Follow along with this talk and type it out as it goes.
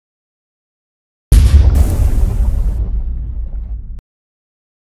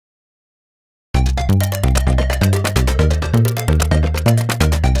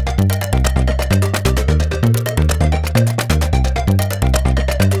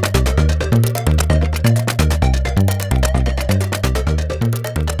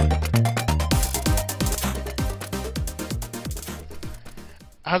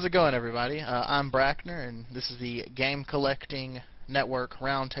How's it going, everybody? I'm Brackner, and this is the Game Collecting Network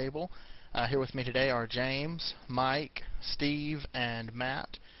Roundtable. Here with me today are James, Mike, Steve, and Matt.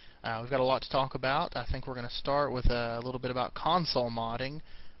 We've got a lot to talk about. I think we're going to start with a little bit about console modding.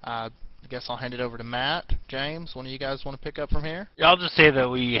 I guess I'll hand it over to Matt. James, one of you guys want to pick up from here? Yeah, I'll just say that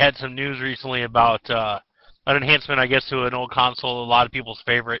we had some news recently about an enhancement, I guess, to an old console, a lot of people's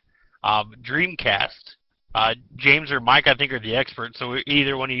favorite, Dreamcast. James or Mike, I think, are the experts, so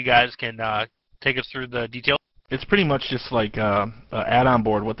either one of you guys can take us through the details. It's pretty much just like an add-on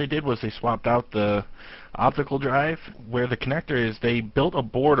board. What they did was they swapped out the optical drive. Where the connector is, they built a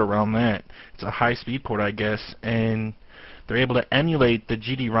board around that. It's a high-speed port, I guess, and they're able to emulate the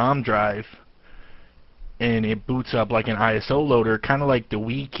GD-ROM drive, and it boots up like an ISO loader, kind of like the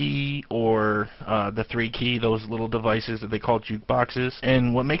Wii key or the 3 key, those little devices that they call jukeboxes.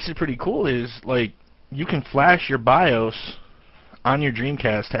 And what makes it pretty cool is, like, you can flash your BIOS on your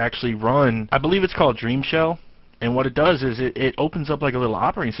Dreamcast to actually run, I believe it's called Dream Shell, and what it does is it opens up like a little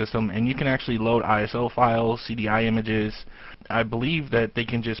operating system, and you can actually load ISO files, CDI images. I believe that they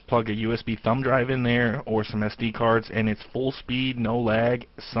can just plug a USB thumb drive in there or some SD cards, and it's full speed, no lag.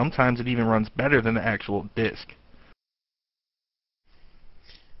 Sometimes it even runs better than the actual disc.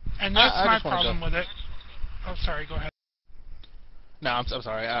 And that's my problem with it. Oh, sorry, go ahead. No, I'm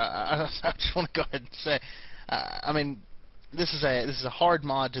sorry. I just want to go ahead and say, I mean, this is a hard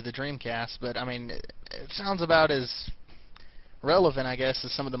mod to the Dreamcast, but I mean, it sounds about as relevant, I guess,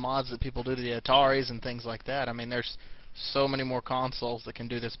 as some of the mods that people do to the Ataris and things like that. I mean, there's so many more consoles that can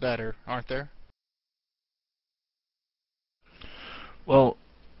do this better, aren't there? Well,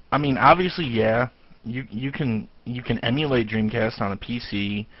 I mean, obviously, yeah. You can emulate Dreamcast on a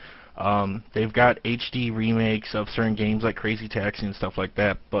PC. They've got HD remakes of certain games like Crazy Taxi and stuff like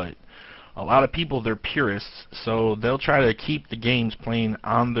that, but a lot of people, they're purists, so they'll try to keep the games playing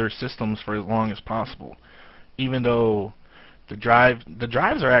on their systems for as long as possible, even though the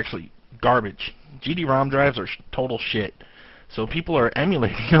drives are actually garbage. GD-ROM drives are total shit. So people are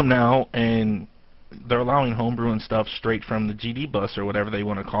emulating them now, and they're allowing homebrew and stuff straight from the GD bus or whatever they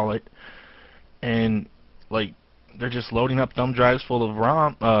want to call it, and like, they're just loading up thumb drives full of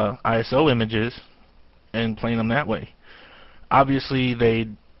ROM, ISO images and playing them that way. Obviously, they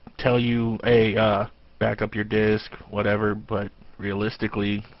tell you, hey, back up your disk, whatever, but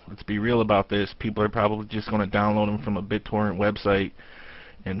realistically, let's be real about this. People are probably just going to download them from a BitTorrent website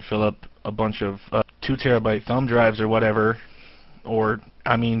and fill up a bunch of 2 terabyte thumb drives or whatever. Or,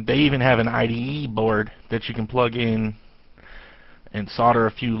 I mean, they even have an IDE board that you can plug in and solder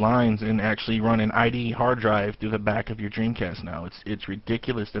a few lines and actually run an IDE hard drive through the back of your Dreamcast now. It's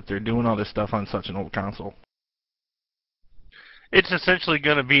ridiculous that they're doing all this stuff on such an old console. It's essentially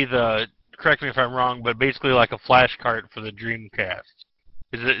going to be the, correct me if I'm wrong, but basically like a flash cart for the Dreamcast.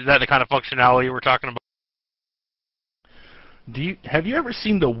 Is that the kind of functionality we're talking about? Have you ever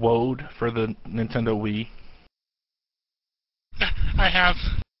seen the WOD for the Nintendo Wii? I have.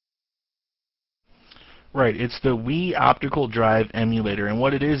 Right, it's the Wii optical drive emulator, and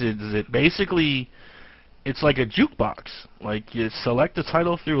what it is it basically, it's like a jukebox. Like, you select the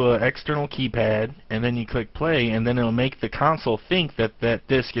title through an external keypad, and then you click play, and then it'll make the console think that that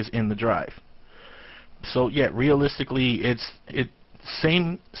disc is in the drive. So yeah, realistically, it's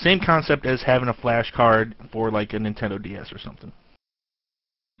same concept as having a flash card for like a Nintendo DS or something.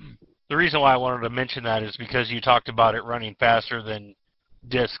 The reason why I wanted to mention that is because you talked about it running faster than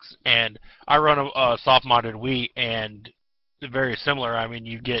discs, and I run a soft-modded Wii, and very similar. I mean,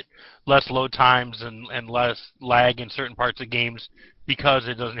 you get less load times and less lag in certain parts of games because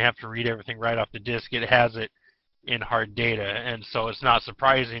it doesn't have to read everything right off the disc. It has it in hard data, and so it's not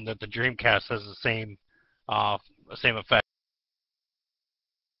surprising that the Dreamcast has the same effect.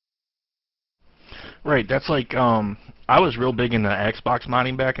 Right, that's like, I was real big into Xbox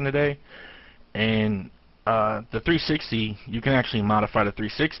modding back in the day, and the 360, you can actually modify the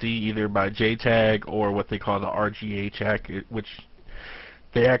 360 either by JTAG or what they call the RGA check, which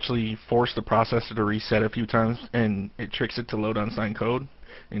they actually force the processor to reset a few times, and it tricks it to load unsigned code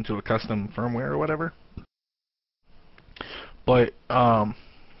into a custom firmware or whatever. But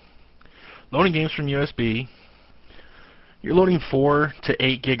loading games from USB, you're loading 4 to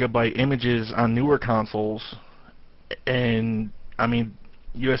 8 gigabyte images on newer consoles, and I mean,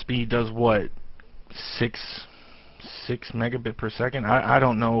 USB does what? 6 megabit per second. I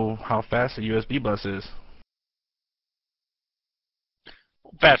don't know how fast a USB bus is.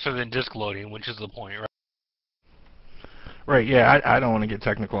 Faster than disk loading, which is the point, right? Right. Yeah. I don't want to get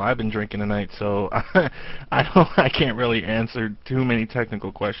technical. I've been drinking tonight, so I can't really answer too many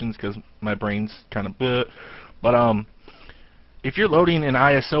technical questions because my brain's kind of bleh. But if you're loading an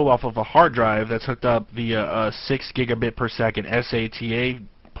ISO off of a hard drive that's hooked up via a 6 gigabit per second SATA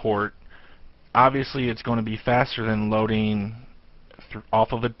port, obviously it's going to be faster than loading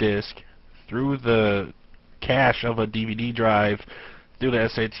off of a disk through the cache of a DVD drive through the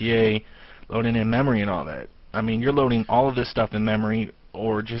SATA, loading in memory and all that. I mean, you're loading all of this stuff in memory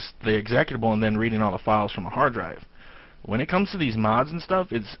or just the executable and then reading all the files from a hard drive. When it comes to these mods and stuff,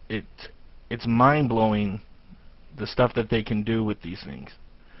 it's mind-blowing the stuff that they can do with these things.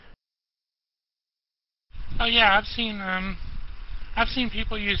 Oh yeah, I've seen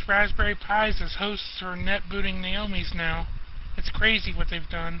people use Raspberry Pis as hosts for net booting Naomi's now. It's crazy what they've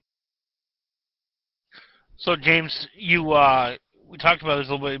done. So James, we talked about this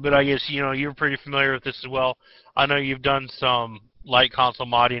a little bit, but I guess you're pretty familiar with this as well. I know you've done some light console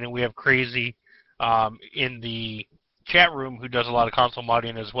modding, and we have Crazy in the chat room who does a lot of console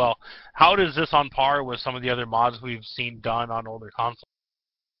modding as well. How does this on par with some of the other mods we've seen done on older consoles,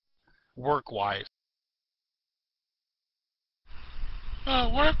 work-wise?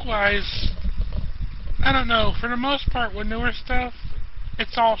 Work-wise, I don't know. For the most part, with newer stuff,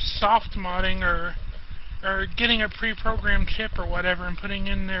 it's all soft modding or getting a pre-programmed chip or whatever and putting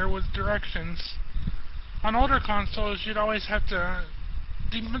in there with directions. On older consoles, you'd always have to...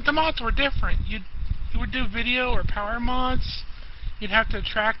 The mods were different. You would do video or power mods. You'd have to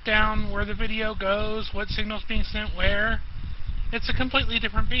track down where the video goes, what signal's being sent where. It's a completely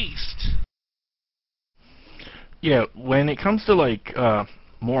different beast. Yeah, when it comes to like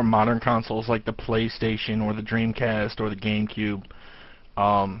more modern consoles like the PlayStation or the Dreamcast or the GameCube,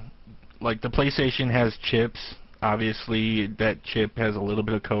 like the PlayStation has chips. Obviously, that chip has a little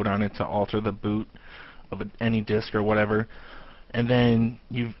bit of code on it to alter the boot of any disc or whatever. And then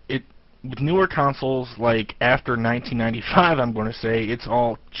with newer consoles, like after 1995, I'm going to say, it's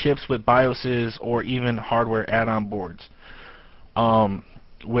all chips with BIOSes or even hardware add-on boards.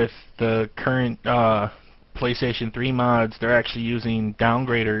 With the current PlayStation 3 mods, they're actually using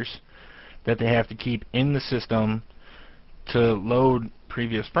downgraders that they have to keep in the system to load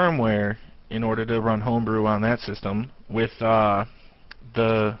previous firmware in order to run homebrew on that system. With the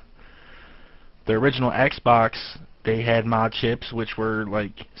original Xbox, they had mod chips which were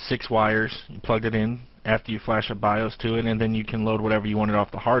like 6 wires. You plugged it in after you flash a BIOS to it, and then you can load whatever you wanted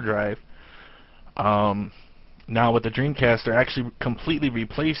off the hard drive. Now with the Dreamcast, they're actually completely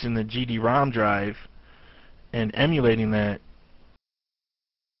replacing the GD-ROM drive and emulating that.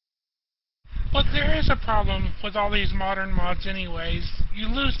 But there is a problem with all these modern mods anyways. You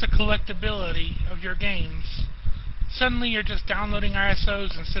lose the collectability of your games. Suddenly you're just downloading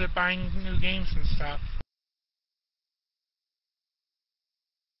ISOs instead of buying new games and stuff.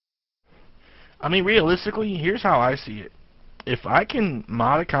 I mean, realistically, here's how I see it. If I can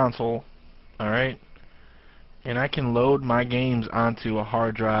mod a console, alright, and I can load my games onto a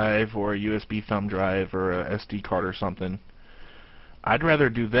hard drive or a USB thumb drive or a SD card or something, I'd rather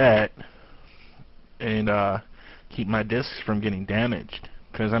do that and keep my discs from getting damaged.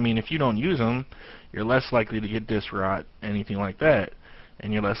 Because, I mean, if you don't use them, you're less likely to get disc rot, anything like that.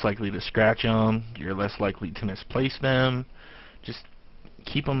 And you're less likely to scratch them, you're less likely to misplace them. Just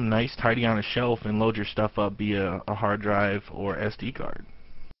keep them nice, tidy on a shelf and load your stuff up via a hard drive or SD card.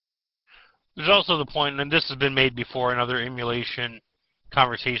 There's also the point, and this has been made before in other emulation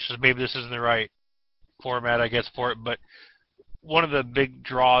conversations, maybe this isn't the right format, I guess, for it, but one of the big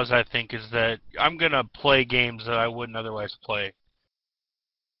draws, I think, is that I'm going to play games that I wouldn't otherwise play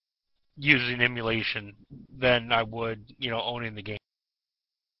using emulation than I would, owning the game.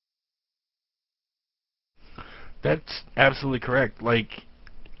 That's absolutely correct. Like,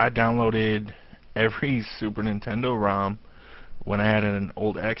 I downloaded every Super Nintendo ROM when I had an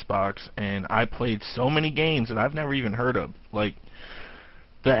old Xbox, and I played so many games that I've never even heard of. Like,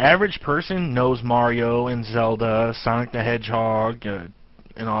 the average person knows Mario and Zelda, Sonic the Hedgehog,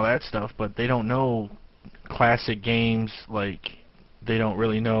 and all that stuff, but they don't know classic games. Like, they don't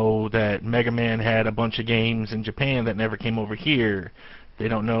really know that Mega Man had a bunch of games in Japan that never came over here. They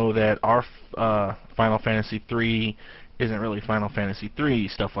don't know that our Final Fantasy III isn't really Final Fantasy III,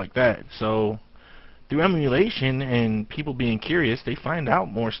 stuff like that. So through emulation and people being curious, they find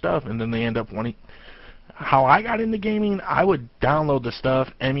out more stuff, and then they end up wanting... How I got into gaming, I would download the stuff,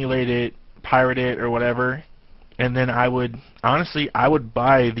 emulate it, pirate it, or whatever, and then I would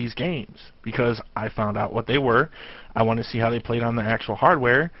buy these games because I found out what they were. I wanted to see how they played on the actual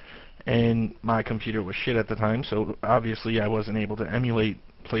hardware, and my computer was shit at the time, so obviously I wasn't able to emulate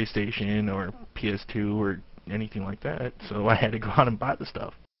PlayStation or PS2 or anything like that, so I had to go out and buy the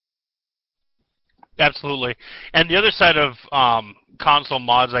stuff. Absolutely. And the other side of console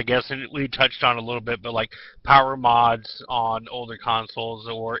mods, I guess, and we touched on a little bit, but like power mods on older consoles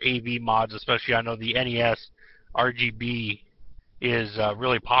or AV mods, especially I know the NES RGB is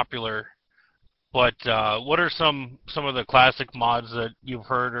really popular. But what are some of the classic mods that you've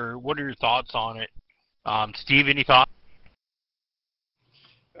heard, or what are your thoughts on it? Steve, any thoughts?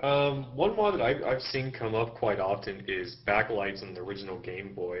 One mod that I've seen come up quite often is backlights on the original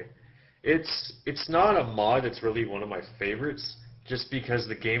Game Boy. It's not a mod that's really one of my favorites, just because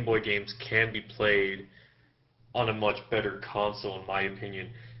the Game Boy games can be played on a much better console, in my opinion.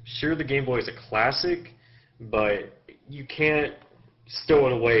 Sure, the Game Boy is a classic, but you can't stow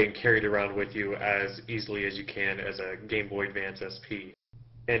it away and carry it around with you as easily as you can as a Game Boy Advance SP.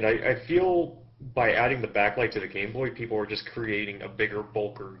 And I feel by adding the backlight to the Game Boy, people are just creating a bigger,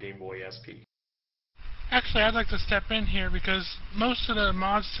 bulkier Game Boy SP. Actually, I'd like to step in here because most of the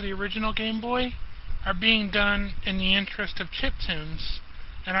mods to the original Game Boy are being done in the interest of chiptunes,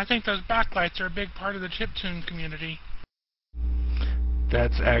 and I think those backlights are a big part of the chiptune community.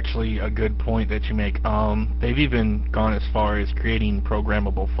 That's actually a good point that you make. They've even gone as far as creating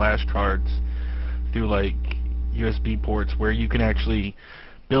programmable flashcards through like USB ports, where you can actually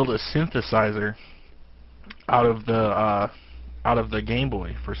build a synthesizer out of the Game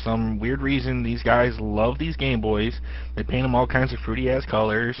Boy. For some weird reason, these guys love these Game Boys. They paint them all kinds of fruity ass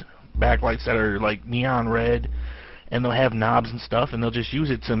colors, backlights that are like neon red, and they'll have knobs and stuff, and they'll just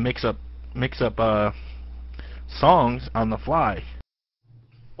use it to mix up songs on the fly.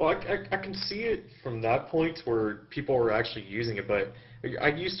 Well, I can see it from that point where people are actually using it, but I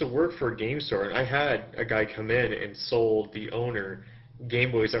used to work for a game store, and I had a guy come in and sold the owner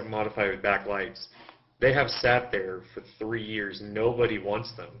Game Boys that were modified with backlights. They have sat there for 3 years. Nobody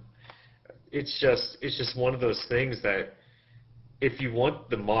wants them. It's just one of those things that if you want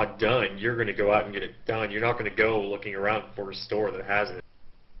the mod done, you're going to go out and get it done. You're not going to go looking around for a store that has it.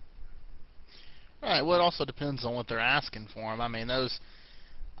 Right. Well, it also depends on what they're asking for them. I mean, those,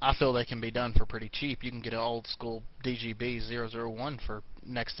 I feel they can be done for pretty cheap. You can get an old school DGB 001 for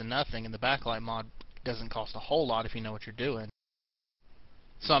next to nothing, and the backlight mod doesn't cost a whole lot if you know what you're doing.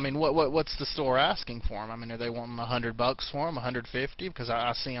 So I mean, what's the store asking for them? I mean, are they wanting $100 for them, 150? Because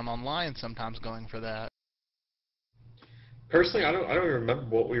I see them online sometimes going for that. Personally, I don't even remember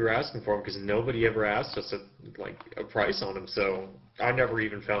what we were asking for them because nobody ever asked us a price on them. So I never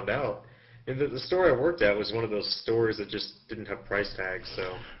even found out. And the store I worked at was one of those stores that just didn't have price tags.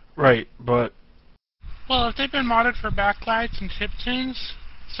 So Right, but Well, if they've been modded for backlights and chiptunes,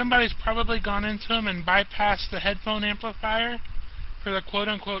 somebody's probably gone into them and bypassed the headphone amplifier for the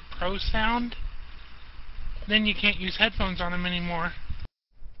quote-unquote pro sound. Then you can't use headphones on them anymore.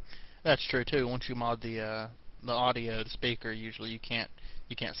 That's true too. Once you mod the audio, the speaker, usually you can't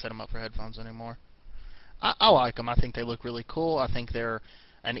set them up for headphones anymore. I like them. I think they look really cool. I think they're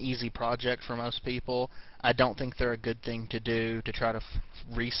an easy project for most people. I don't think they're a good thing to do to try to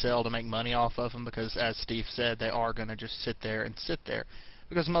resell to make money off of them, because as Steve said, they are going to just sit there.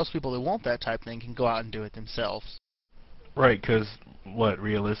 Because most people who want that type thing can go out and do it themselves. right, because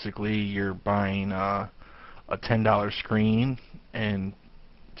realistically, you're buying a $10 screen and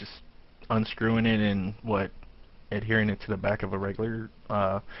just unscrewing it and adhering it to the back of a regular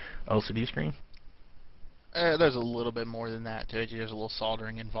LCD screen. There's a little bit more than that to it. There's a little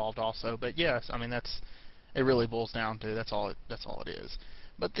soldering involved also, but yes, I mean it really boils down to that's all it is.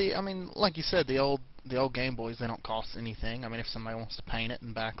 But I mean, like you said, the old Game Boys, they don't cost anything. I mean, if somebody wants to paint it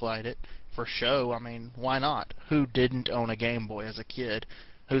and backlight it for show, I mean, why not? Who didn't own a Game Boy as a kid?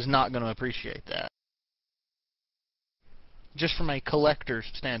 Who's not going to appreciate that? Just from a collector's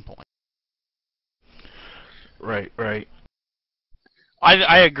standpoint. Right, right.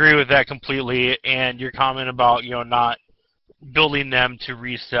 I agree with that completely, and your comment about not building them to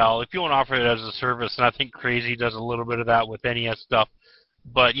resell. If you want to offer it as a service, and I think Crazy does a little bit of that with NES stuff,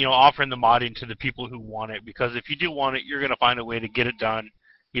 but offering the modding to the people who want it, because if you do want it, you're going to find a way to get it done,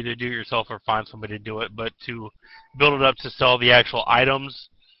 either do it yourself or find somebody to do it. But to build it up to sell the actual items,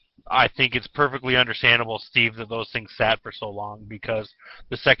 I think it's perfectly understandable, Steve, that those things sat for so long, because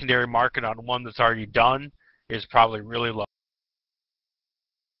the secondary market on one that's already done is probably really low.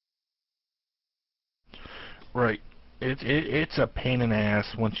 Right. It's a pain in the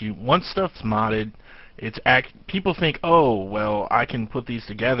ass once stuff's modded. People think, oh well, I can put these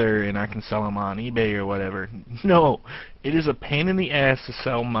together and I can sell them on eBay or whatever. No, it is a pain in the ass to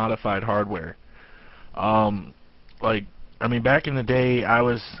sell modified hardware. I mean, back in the day,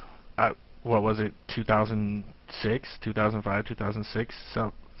 what was it, 2006, 2005, 2006,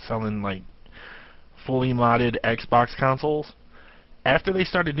 selling like fully modded Xbox consoles. After they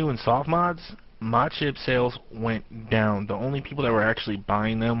started doing soft mods, mod chip sales went down. The only people that were actually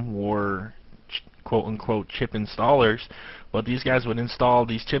buying them were quote-unquote chip installers, but these guys would install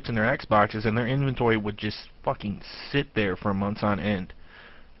these chips in their Xboxes and their inventory would just fucking sit there for months on end,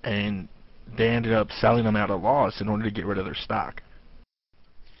 and they ended up selling them at a loss in order to get rid of their stock.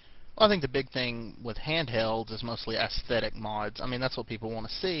 Well, I think the big thing with handhelds is mostly aesthetic mods. I mean, that's what people want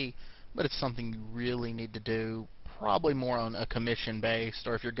to see, but it's something you really need to do, probably more on a commission-based,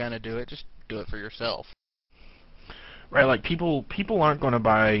 or if you're going to do it, just do it for yourself. Right, like people aren't going to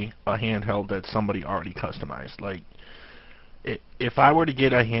buy a handheld that somebody already customized. Like, if I were to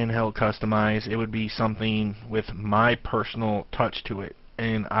get a handheld customized, it would be something with my personal touch to it,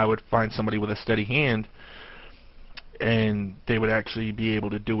 and I would find somebody with a steady hand, and they would actually be able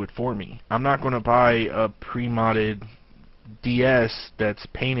to do it for me. I'm not going to buy a pre-modded DS that's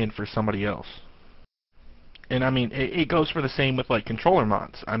painted for somebody else. And I mean, it goes for the same with like controller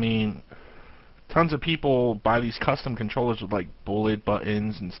mods. I mean, tons of people buy these custom controllers with like bullet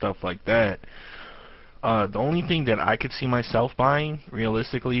buttons and stuff like that. The only thing that I could see myself buying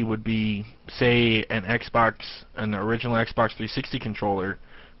realistically would be, say, an original Xbox 360 controller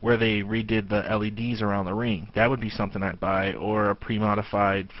where they redid the LEDs around the ring. That would be something I'd buy, or a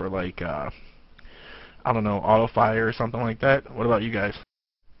pre-modified for like I don't know, auto fire or something like that. What about you guys?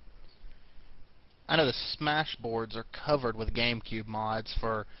 I know the Smash boards are covered with GameCube mods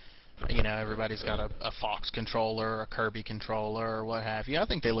for, you know, everybody's got a Fox controller, a Kirby controller, or what have you. I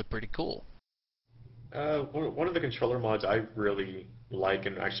think they look pretty cool. One of the controller mods I really like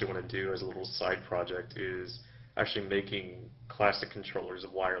and actually want to do as a little side project is actually making classic controllers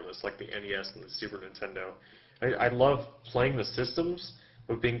wireless, like the NES and the Super Nintendo. I love playing the systems,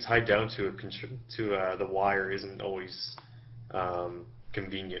 but being tied down to the wire isn't always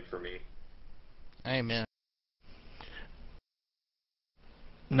convenient for me. Amen.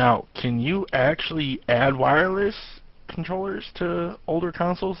 Now, can you actually add wireless controllers to older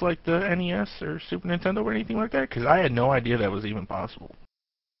consoles like the NES or Super Nintendo or anything like that? Because I had no idea that was even possible.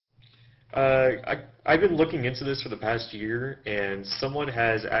 I've been looking into this for the past year, and someone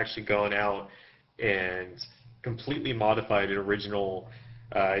has actually gone out and completely modified an original.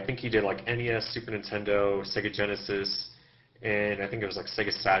 I think he did like NES, Super Nintendo, Sega Genesis, and I think it was like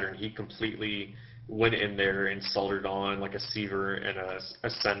Sega Saturn. He completely went in there and soldered on like a receiver and a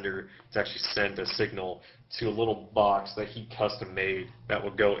sender to actually send a signal to a little box that he custom made that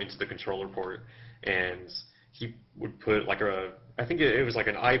would go into the controller port. And he would put like I think it was like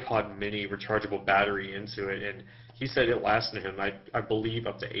an iPod mini rechargeable battery into it, and he said it lasted him, I believe,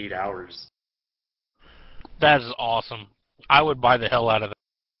 up to 8 hours. That is awesome. I would buy the hell out of that.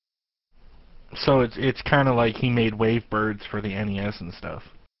 So it's kind of like he made Wavebirds for the NES and stuff.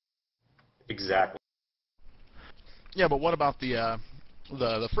 Exactly. Yeah, but what about the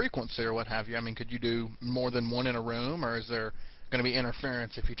frequency or what have you? I mean, could you do more than one in a room, or is there going to be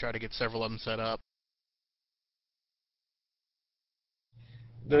interference if you try to get several of them set up?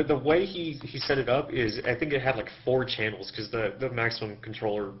 The way he set it up is, I think it had like 4 channels, because the maximum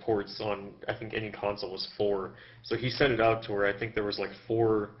controller ports on, I think, any console was 4. So he set it up to where I think there was like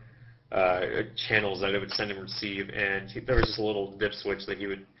 4 channels that it would send and receive, and there was just a little dip switch that he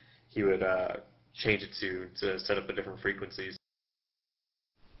would change it to set up the different frequencies.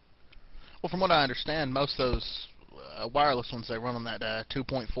 Well, from what I understand, most of those wireless ones, they run on that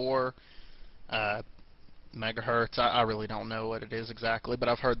 2.4 megahertz. I really don't know what it is exactly, but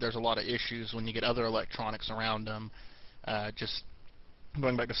I've heard there's a lot of issues when you get other electronics around them. Just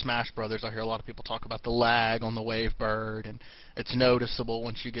going back to Smash Brothers, I hear a lot of people talk about the lag on the Wavebird, and it's noticeable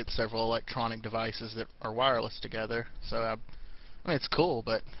once you get several electronic devices that are wireless together. So, I mean, it's cool,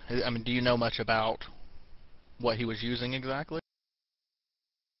 but, I mean, do you know much about what he was using exactly?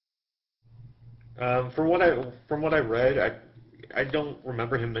 From what I read, I don't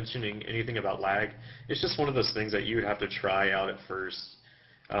remember him mentioning anything about lag. It's just one of those things that you would have to try out at first.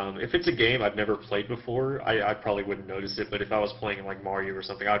 If it's a game I've never played before, I probably wouldn't notice it, but if I was playing like Mario or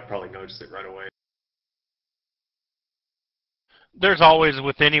something, I'd probably notice it right away. There's always,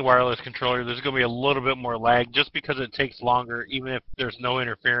 with any wireless controller, there's going to be a little bit more lag just because it takes longer, even if there's no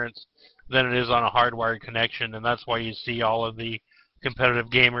interference, than it is on a hardwired connection, and that's why you see all of the competitive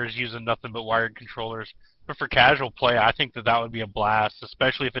gamers using nothing but wired controllers. But for casual play, I think that would be a blast,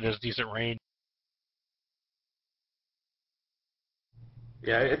 especially if it has decent range.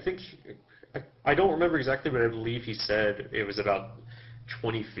 Yeah, I think I don't remember exactly, but I believe he said it was about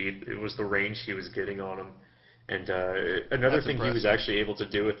 20 feet. It was the range he was getting on them. And another That's thing impressive. he was actually able to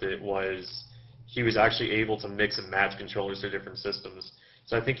do with it was he was actually able to mix and match controllers to different systems.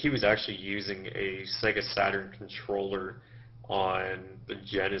 So I think he was actually using a Sega Saturn controller on the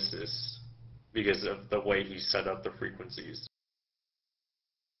Genesis, because of the way he set up the frequencies.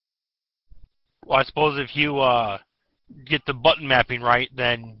 Well, I suppose if you get the button mapping right,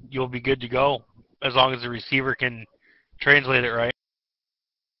 then you'll be good to go, as long as the receiver can translate it right.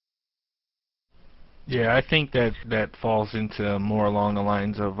 Yeah, I think that falls into more along the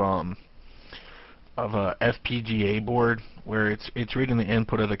lines of a FPGA board, where it's reading the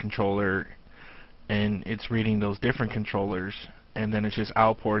input of the controller, and it's reading those different controllers, and then it's just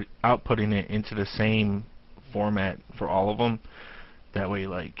outputting it into the same format for all of them. That way,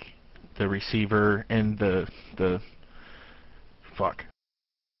 like, the receiver and the fuck.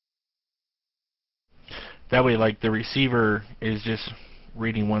 That way, like, the receiver is just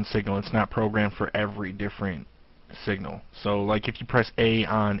reading one signal. It's not programmed for every different signal. So, like, if you press A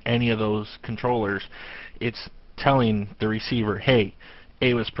on any of those controllers, it's telling the receiver, hey,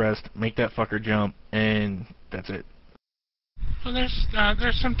 A was pressed, make that fucker jump, and that's it. Well,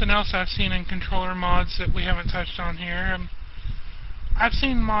 there's something else I've seen in controller mods that we haven't touched on here. I've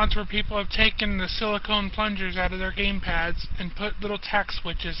seen mods where people have taken the silicone plungers out of their gamepads and put little tack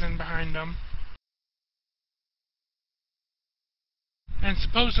switches in behind them. And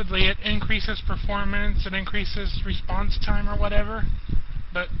supposedly it increases performance, it increases response time or whatever.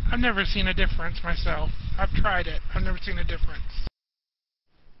 But I've never seen a difference myself. I've tried it. I've never seen a difference.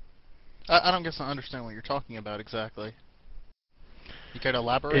 I don't guess I understand what you're talking about exactly. You care to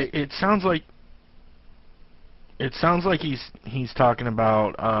elaborate? It sounds like he's talking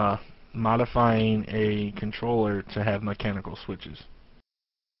about modifying a controller to have mechanical switches.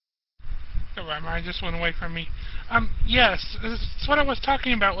 Oh, my mind just went away from me. Yes, that's what I was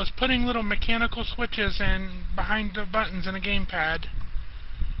talking about, was putting little mechanical switches in behind the buttons in a gamepad,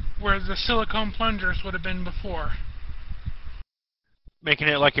 where the silicone plungers would have been before. Making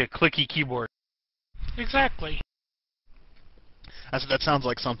it like a clicky keyboard. Exactly. That sounds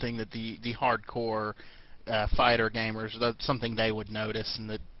like something that the hardcore fighter gamers, that's something they would notice and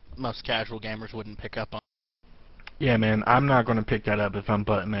that most casual gamers wouldn't pick up on. Yeah, man, I'm not going to pick that up if I'm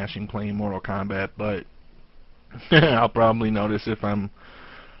button mashing playing Mortal Kombat, but I'll probably notice if I'm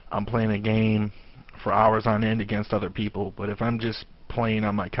playing a game for hours on end against other people. But if I'm just playing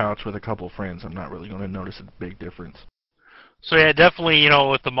on my couch with a couple friends, I'm not really going to notice a big difference. So yeah, definitely, you know,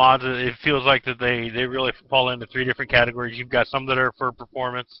 with the mods, it feels like that they really fall into three different categories. You've got some that are for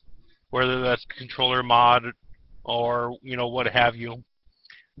performance, whether that's controller mod or, you know, what have you.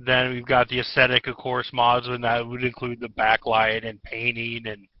 Then we've got the aesthetic, of course, mods, and that would include the backlight and painting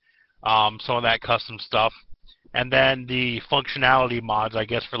and some of that custom stuff. And then the functionality mods, I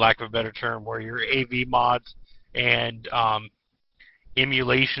guess, for lack of a better term, where your AV mods and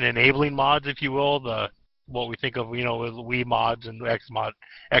emulation enabling mods, if you will, what we think of, you know, with Wii mods and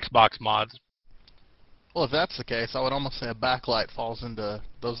Xbox mods. Well, if that's the case, I would almost say a backlight falls into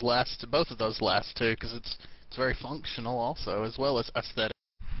both of those last two, because it's very functional also, as well as aesthetic.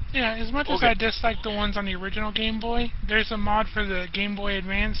 Yeah, as much as I dislike the ones on the original Game Boy, there's a mod for the Game Boy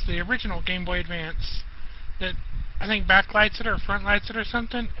Advance, the original Game Boy Advance, that I think backlights it or front lights it or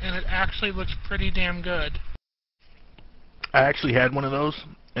something, and it actually looks pretty damn good. I actually had one of those,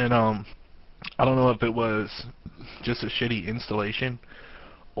 and I don't know if it was just a shitty installation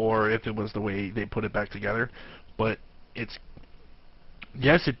or if it was the way they put it back together, but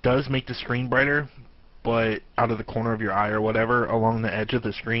yes, it does make the screen brighter, but out of the corner of your eye or whatever, along the edge of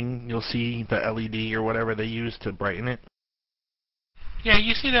the screen, you'll see the LED or whatever they use to brighten it. Yeah,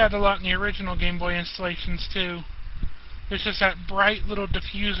 you see that a lot in the original Game Boy installations too. There's just that bright little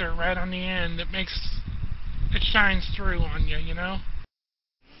diffuser right on the end that it shines through on you, you know?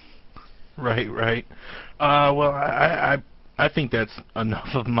 Right. Well, I think that's enough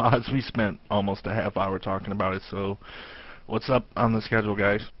of mods. We spent almost a half hour talking about it, so what's up on the schedule,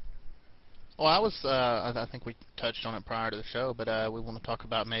 guys? Well, I think we touched on it prior to the show, but we want to talk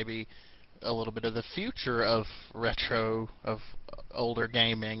about maybe a little bit of the future of older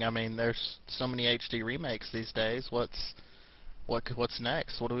gaming. I mean, there's so many HD remakes these days. What's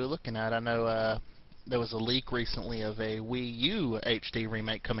next? What are we looking at? I know there was a leak recently of a Wii U HD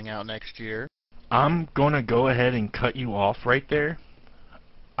remake coming out next year. I'm going to go ahead and cut you off right there.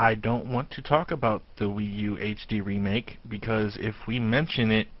 I don't want to talk about the Wii U HD remake, because if we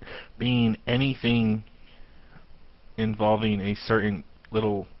mention it being anything involving a certain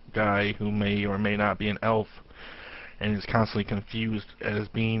little guy who may or may not be an elf and is constantly confused as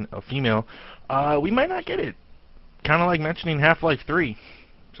being a female, we might not get it. Kind of like mentioning Half-Life 3.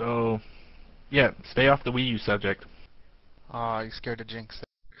 So, yeah, stay off the Wii U subject. You're scared to jinx it.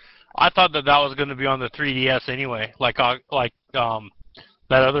 I thought that was going to be on the 3DS anyway, like that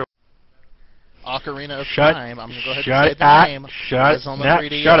other. Ocarina of Shut. Time. I'm gonna go ahead Shut and say the up. name. Shut. Is on the Nah,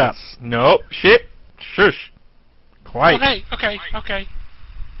 3DS. shut up. Nope. Shit. Shush. Quiet. Okay.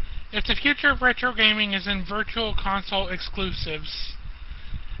 If the future of retro gaming is in virtual console exclusives,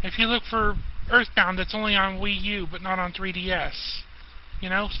 if you look for Earthbound, it's only on Wii U but not on 3DS. You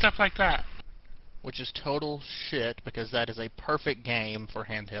know, stuff like that. Which is total shit because that is a perfect game for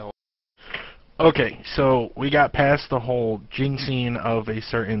handheld. Okay, so we got past the whole jinxing of a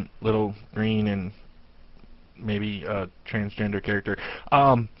certain little green and maybe a transgender character.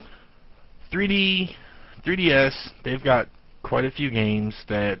 3DS, they've got quite a few games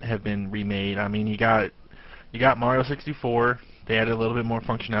that have been remade. I mean, you got Mario 64. They added a little bit more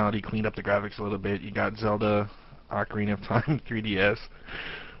functionality, cleaned up the graphics a little bit. You got Zelda Ocarina of Time 3DS.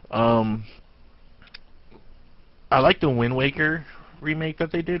 I like the Wind Waker remake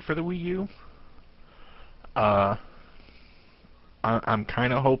that they did for the Wii U. I'm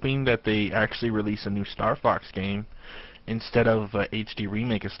kind of hoping that they actually release a new Star Fox game instead of a HD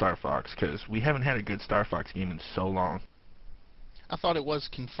remake of Star Fox, because we haven't had a good Star Fox game in so long. I thought it was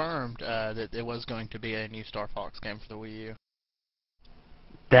confirmed that there was going to be a new Star Fox game for the Wii U.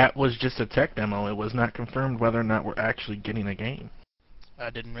 That was just a tech demo. It was not confirmed whether or not we're actually getting a game. I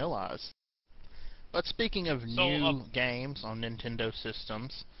didn't realize. But speaking of new games on Nintendo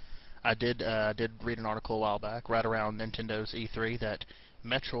systems, I did read an article a while back, right around Nintendo's E3, that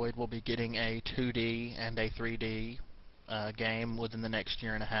Metroid will be getting a 2D and a 3D game within the next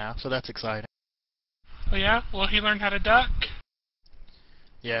year and a half, so that's exciting. Oh yeah? Will he learn how to duck?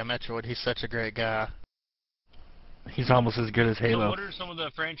 Yeah, Metroid, he's such a great guy. He's almost as good as Halo. So what are some of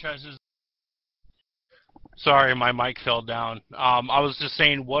the franchises? Sorry, my mic fell down. I was just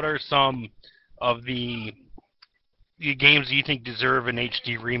saying, what are some of the games you think deserve an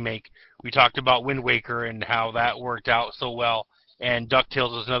HD remake? We talked about Wind Waker and how that worked out so well, and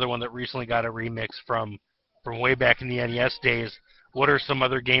DuckTales is another one that recently got a remix from way back in the NES days. What are some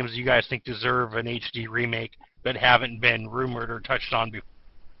other games you guys think deserve an HD remake that haven't been rumored or touched on before?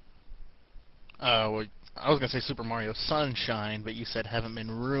 Well, I was going to say Super Mario Sunshine, but you said haven't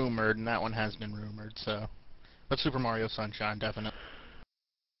been rumored, and that one has been rumored, so... But Super Mario Sunshine, definitely.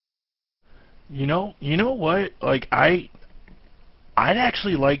 You know what? Like, I'd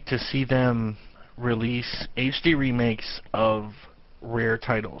actually like to see them release HD remakes of rare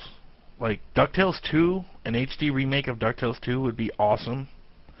titles. Like, DuckTales 2, an HD remake of DuckTales 2 would be awesome.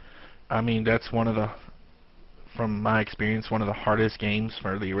 I mean, that's one of the, from my experience, one of the hardest games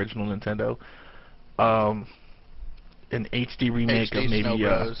for the original Nintendo. An HD remake HD of maybe Snow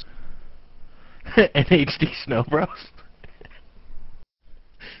Bros. an HD Snow Bros.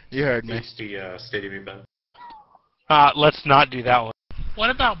 You heard me. HD Stadium event. Let's not do that one.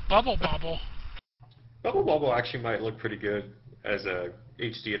 What about Bubble Bobble? Bubble Bobble actually might look pretty good as a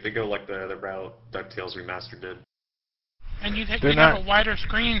HD if they go like the route DuckTales Remastered did. And you'd have not- a wider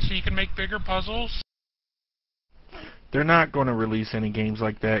screen so you can make bigger puzzles. They're not going to release any games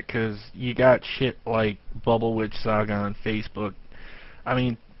like that because you got shit like Bubble Witch Saga on Facebook. I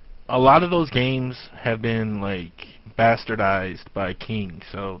mean, a lot of those games have been like bastardized by King,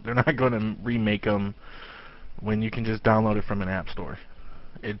 so they're not going to remake them when you can just download it from an app store.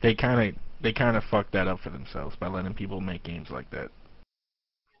 They kind of fucked that up for themselves by letting people make games like that.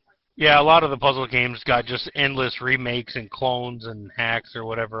 Yeah, a lot of the puzzle games got just endless remakes and clones and hacks or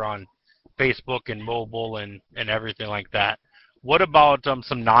whatever on Facebook and mobile and everything like that. What about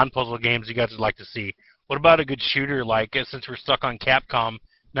some non-puzzle games you guys would like to see? What about a good shooter like, since we're stuck on Capcom,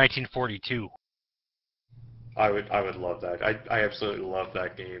 1942? I would love that. I absolutely love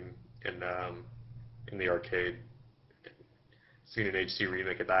that game in the arcade. Seeing an HD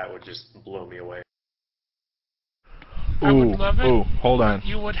remake of that would just blow me away. I would love it. Ooh, hold on.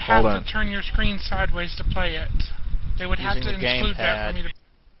 You would have to turn your screen sideways to play it. They would have to Using the include that for me to...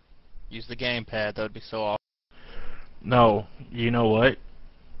 Use the gamepad, that would be so awesome. No, you know what?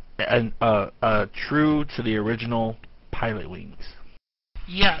 True to the original Pilot Wings.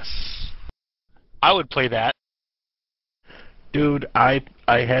 Yes. I would play that. Dude, I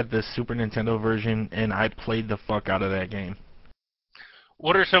had the Super Nintendo version and I played the fuck out of that game.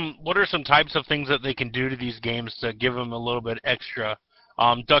 What are some types of things that they can do to these games to give them a little bit extra?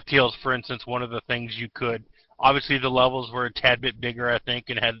 DuckTales, for instance, one of the things you could. Obviously, the levels were a tad bit bigger, I think,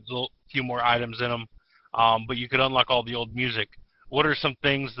 and had a few more items in them. But you could unlock all the old music. What are some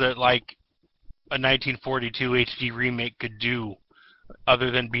things that, like, a 1942 HD remake could do,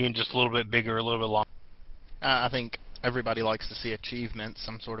 other than being just a little bit bigger, a little bit longer? I think everybody likes to see achievements.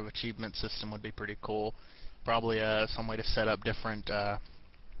 Some sort of achievement system would be pretty cool. Probably some way to set up different, I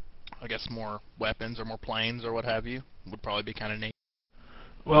guess, more weapons or more planes or what have you would probably be kind of neat.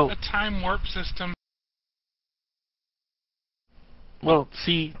 Well, a time warp system. well,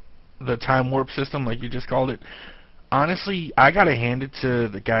 see, the time warp system, like you just called it. Honestly, I gotta hand it to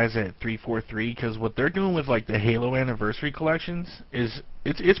the guys at 343 because what they're doing with like the Halo Anniversary collections is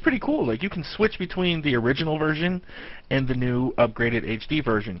it's pretty cool. Like you can switch between the original version and the new upgraded HD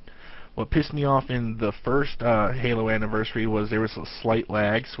version. What pissed me off in the first Halo Anniversary was there was a slight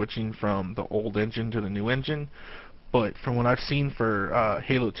lag switching from the old engine to the new engine. But from what I've seen for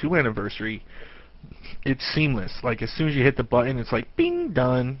Halo 2 Anniversary, it's seamless. Like as soon as you hit the button, it's like bing,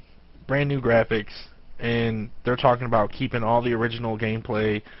 done, brand new graphics, and they're talking about keeping all the original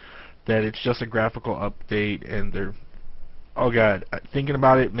gameplay. That it's just a graphical update, and they're oh god, thinking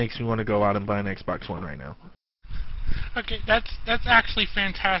about it makes me want to go out and buy an Xbox One right now. Okay, that's actually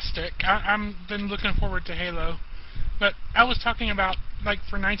fantastic. I'm been looking forward to Halo, but I was talking about like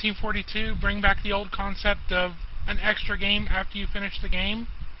for 1942, bring back the old concept of an extra game after you finish the game.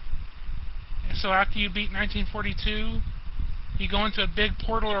 So after you beat 1942, you go into a big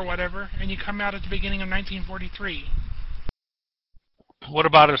portal or whatever, and you come out at the beginning of 1943. What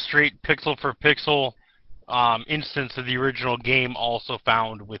about a straight pixel for pixel instance of the original game also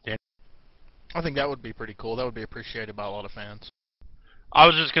found within? I think that would be pretty cool. That would be appreciated by a lot of fans. I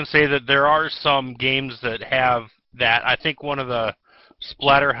was just going to say that there are some games that have that. I think one of the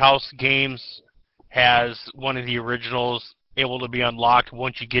Splatterhouse games has one of the originals able to be unlocked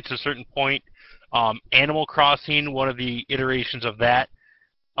once you get to a certain point. Animal Crossing, one of the iterations of that,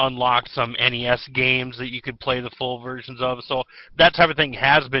 unlocked some NES games that you could play the full versions of. So that type of thing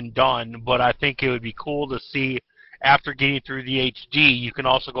has been done, but I think it would be cool to see after getting through the HD, you can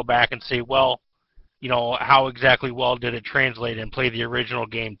also go back and say, well, you know, how exactly well did it translate and play the original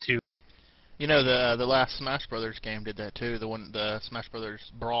game too. You know, the last Smash Brothers game did that too. The Smash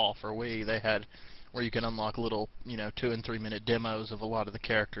Brothers Brawl for Wii, they had where you can unlock little, 2 and 3 minute demos of a lot of the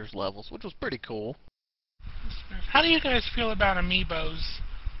characters' levels, which was pretty cool. How do you guys feel about amiibos?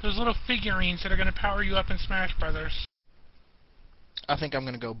 Those little figurines that are going to power you up in Smash Brothers. I think I'm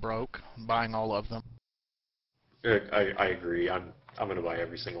going to go broke buying all of them. I agree. I'm going to buy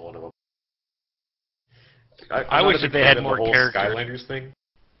every single one of them. I wish that they had more characters. Skylanders thing.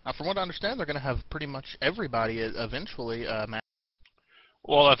 From what I understand, they're going to have pretty much everybody eventually.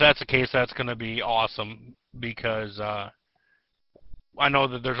 Well, if that's the case, that's going to be awesome because I know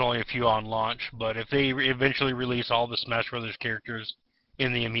that there's only a few on launch, but if they eventually release all the Smash Brothers characters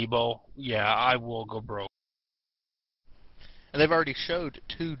in the amiibo, yeah, I will go broke. And they've already showed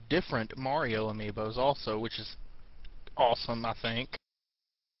 2 different Mario amiibos also, which is awesome, I think.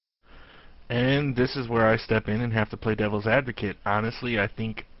 And this is where I step in and have to play devil's advocate. Honestly, I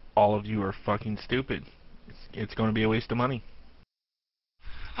think all of you are fucking stupid. It's going to be a waste of money.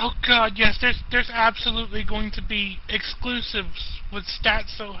 Oh god, yes, there's absolutely going to be exclusives with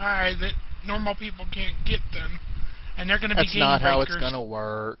stats so high that normal people can't get them. And they're going to be game breakers. That's not how it's going to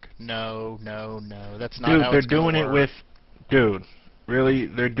work. No. That's not how they're it's going to work. doing it with... Dude, really?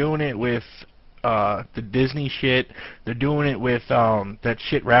 They're doing it with the Disney shit. They're doing it with that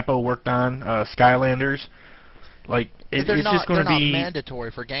shit Rappo worked on, Skylanders. Like, it's just going to be... They're not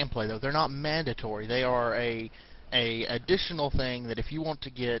mandatory for gameplay, though. They're not mandatory. They are a additional thing that if you want to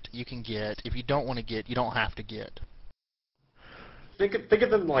get, you can get. If you don't want to get, you don't have to get. Think of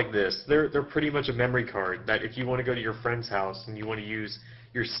them like this. They're pretty much a memory card that if you want to go to your friend's house and you want to use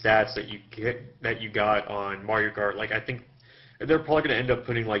your stats that you got on Mario Kart, like I think they're probably going to end up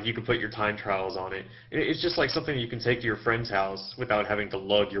putting like you can put your time trials on it. It's just like something you can take to your friend's house without having to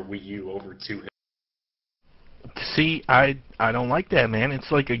lug your Wii U over to him. See, I don't like that, man.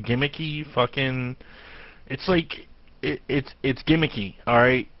 It's like a gimmicky fucking... It's like it's gimmicky, all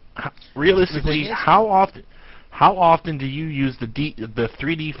right. Realistically, how often do you use the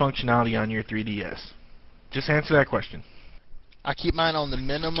 3D functionality on your 3DS? Just answer that question. I keep mine on the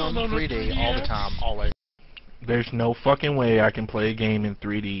minimum 3D all the time, always. There's no fucking way I can play a game in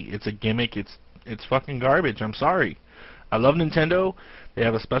 3D. It's a gimmick. It's fucking garbage. I'm sorry. I love Nintendo. They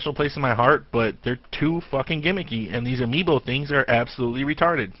have a special place in my heart, but they're too fucking gimmicky, and these amiibo things are absolutely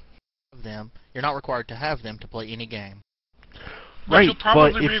retarded. You're not required to have them to play any game. Right, you'll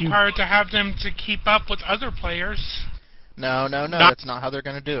probably but be required to have them to keep up with other players. No, that's not how they're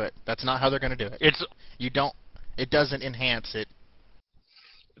going to do it. That's not how they're going to do it. It doesn't enhance it.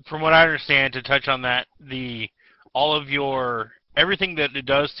 From what I understand, to touch on that, everything that it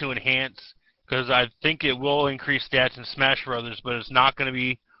does to enhance, because I think it will increase stats in Smash Brothers, but it's not going to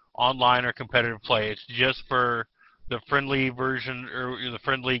be online or competitive play. It's just for the friendly version or the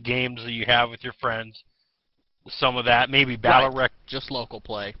friendly games that you have with your friends. Some of that, maybe battle rec. Just local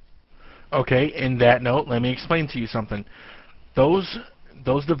play. Okay, in that note, let me explain to you something. Those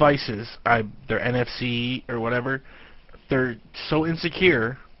those devices, they're NFC or whatever, they're so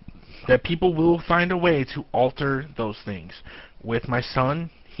insecure that people will find a way to alter those things. With my son,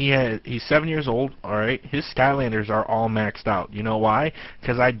 he's 7 years old, alright? His Skylanders are all maxed out. You know why?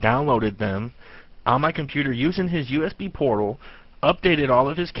 Because I downloaded them on my computer using his USB portal, updated all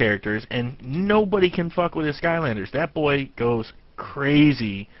of his characters, and nobody can fuck with his Skylanders. That boy goes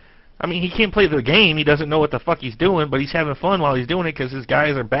crazy. I mean, he can't play the game, he doesn't know what the fuck he's doing, but he's having fun while he's doing it because his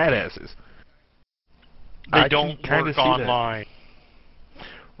guys are badasses. They don't work online.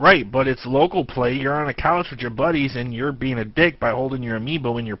 Right, but it's local play. You're on a couch with your buddies, and you're being a dick by holding your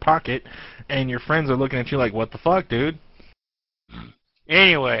amiibo in your pocket, and your friends are looking at you like, what the fuck, dude?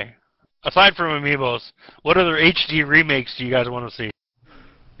 Anyway, aside from amiibos, what other HD remakes do you guys want to see?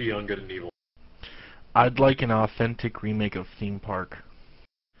 Beyond Good and Evil. I'd like an authentic remake of Theme Park.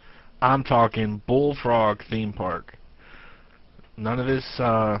 I'm talking Bullfrog Theme Park. None of this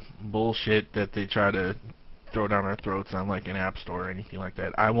bullshit that they try to throw down our throats on like an app store or anything like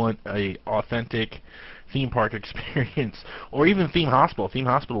that. I want a authentic theme park experience, or even Theme Hospital. Theme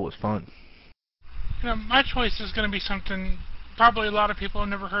Hospital was fun. You know, my choice is going to be something probably a lot of people have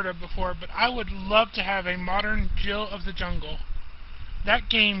never heard of before, but I would love to have a modern Jill of the Jungle. That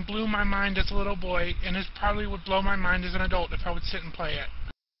game blew my mind as a little boy, and it probably would blow my mind as an adult if I would sit and play it.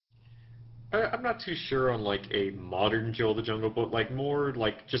 I'm not too sure on like a modern Jill of the Jungle, but like more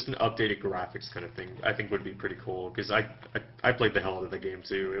like just an updated graphics kind of thing. I think would be pretty cool because I played the hell out of the game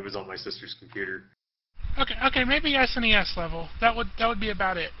too. It was on my sister's computer. Okay, maybe SNES level. That would be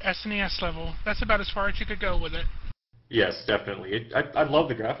about it. SNES level. That's about as far as you could go with it. Yes, definitely. I love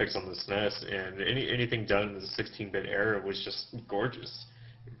the graphics on the SNES, and anything done in the 16-bit era was just gorgeous.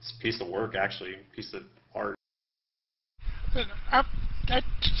 It's a piece of work, actually, a piece of art. But I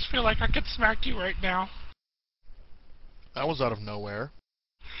just feel like I could smack you right now. That was out of nowhere.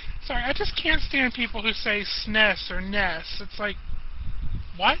 Sorry, I just can't stand people who say SNES or NES. It's like,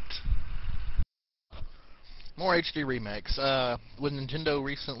 what? More HD remakes. With Nintendo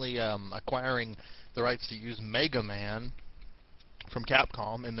recently acquiring the rights to use Mega Man from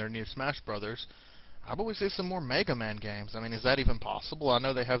Capcom in their new Smash Brothers, how about we see some more Mega Man games? I mean, is that even possible? I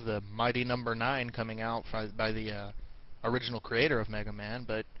know they have the Mighty Number 9 coming out by the original creator of Mega Man,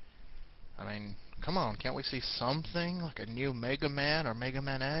 but I mean, come on, can't we see something like a new Mega Man or Mega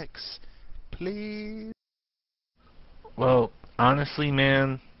Man X, please? Well, honestly,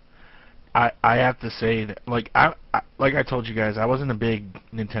 man, I have to say that like I told you guys, I wasn't a big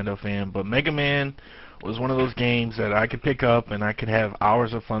Nintendo fan, but Mega Man was one of those games that I could pick up and I could have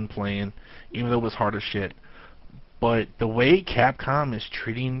hours of fun playing, even though it was hard as shit. But the way Capcom is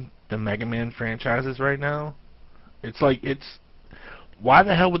treating the Mega Man franchises right now, it's like, why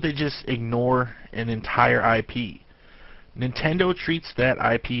the hell would they just ignore an entire IP? Nintendo treats that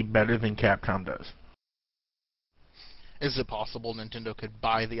IP better than Capcom does. Is it possible Nintendo could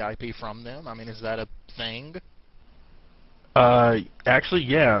buy the IP from them? I mean, is that a thing? Actually,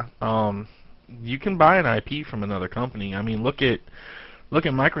 yeah. You can buy an IP from another company. I mean, look at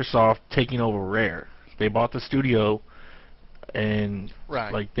Microsoft taking over Rare. They bought the studio, and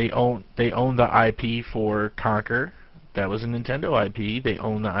right. Like they own the IP for Conker. That was a Nintendo IP. They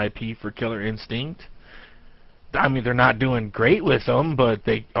own the IP for Killer Instinct. I mean, they're not doing great with them, but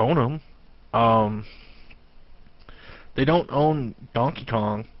they own them. They don't own Donkey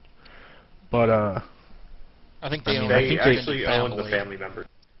Kong, but I think they actually own the family members.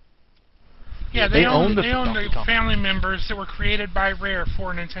 Yeah, they own the family members that were created by Rare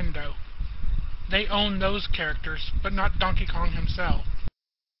for Nintendo. They own those characters, but not Donkey Kong himself.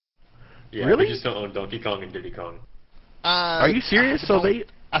 Yeah, really? They just don't own Donkey Kong and Diddy Kong. Are you serious?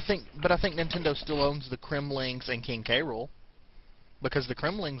 I think Nintendo still owns the Kremlings and King K. Rool, because the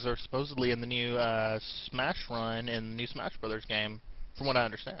Kremlings are supposedly in the new Smash run in the new Smash Brothers game, from what I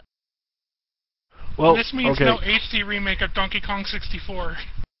understand. Well, this means okay. No HD remake of Donkey Kong 64.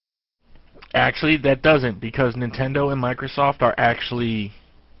 Actually, that doesn't, because Nintendo and Microsoft are actually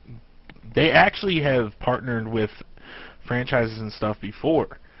have partnered with franchises and stuff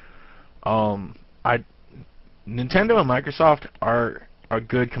before. Nintendo and Microsoft are a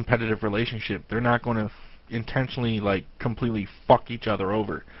good competitive relationship. They're not going to intentionally like completely fuck each other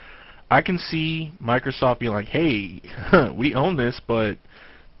over. I can see Microsoft being like, "Hey, we own this, but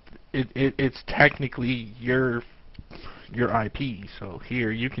it's technically your IP, so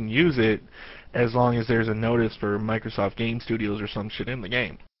here you can use it as long as there's a notice for Microsoft Game Studios or some shit in the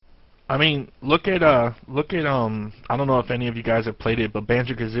game." I mean, look at I don't know if any of you guys have played it, but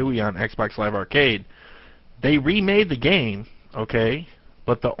Banjo-Kazooie on Xbox Live Arcade, they remade the game, okay,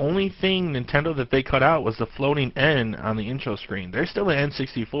 But the only thing Nintendo that they cut out was the floating N on the intro screen. There's still an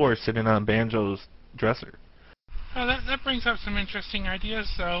N64 sitting on Banjo's dresser. Oh, that brings up some interesting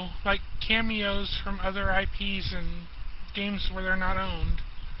ideas, though, like cameos from other IPs and games where they're not owned.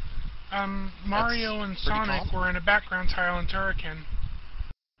 Mario and Sonic were in a background tile in Turrican.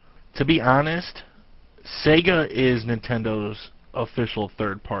 To be honest, Sega is Nintendo's official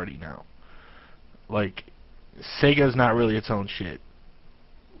third party now. Like, Sega's not really its own shit.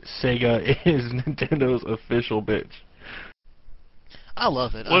 Sega is Nintendo's official bitch. I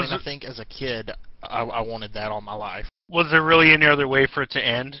love it. I think as a kid, I wanted that all my life. Was there really any other way for it to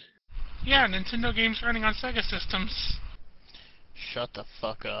end? Yeah, Nintendo games running on Sega systems. Shut the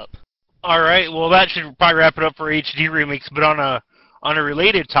fuck up. All right, well that should probably wrap it up for HD remakes. But on a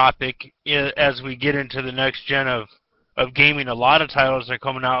related topic, as we get into the next gen of gaming, a lot of titles are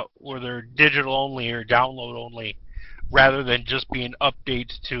coming out where they're digital only or download only, rather than just being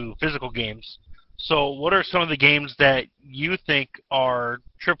updates to physical games. So what are some of the games that you think are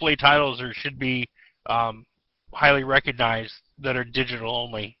AAA titles or should be highly recognized that are digital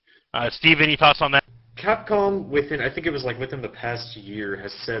only? Steve, any thoughts on that? Capcom, within the past year,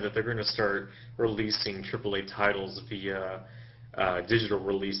 has said that they're going to start releasing AAA titles via digital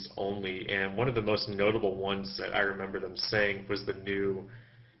release only, and one of the most notable ones that I remember them saying was the new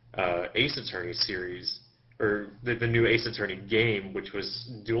Ace Attorney series, or the new Ace Attorney game, which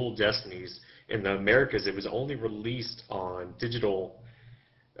was Dual Destinies. In the Americas, it was only released on digital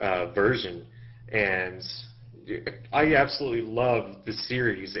version, and I absolutely love the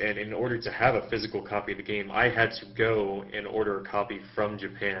series, and in order to have a physical copy of the game, I had to go and order a copy from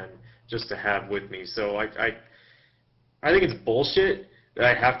Japan just to have with me. So I think it's bullshit that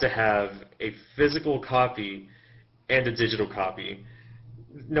I have to have a physical copy and a digital copy,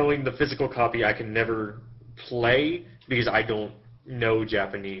 knowing the physical copy I can never play because I don't know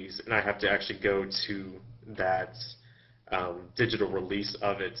Japanese, and I have to actually go to that digital release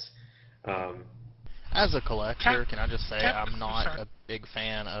of it. As a collector, can I just say I'm not a big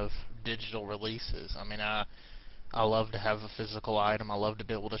fan of digital releases. I mean, I love to have a physical item. I love to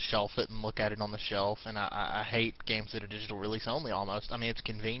be able to shelf it and look at it on the shelf, and I hate games that are digital release only almost. I mean, it's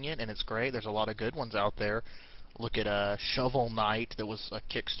convenient and it's great. There's a lot of good ones out there. Look at Shovel Knight that was a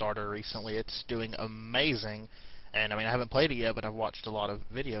Kickstarter recently. It's doing amazing, and I mean, I haven't played it yet, but I've watched a lot of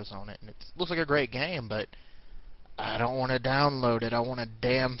videos on it, and it looks like a great game, but I don't want to download it. I want a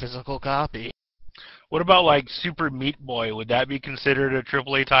damn physical copy. What about like Super Meat Boy? Would that be considered a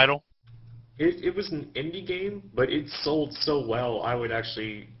AAA title? It was an indie game, but it sold so well, I would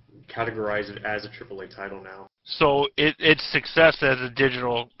actually categorize it as a AAA title now. So its success as a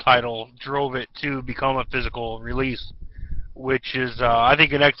digital title drove it to become a physical release, which is, I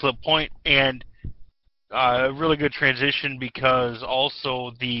think, an excellent point, and a really good transition, because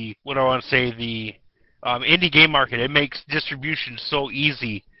also the indie game market, it makes distribution so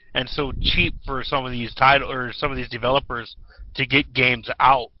easy and so cheap for some of these some of these developers to get games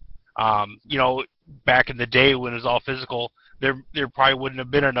out. Back in the day when it was all physical, there probably wouldn't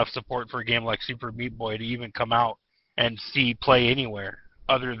have been enough support for a game like Super Meat Boy to even come out and play anywhere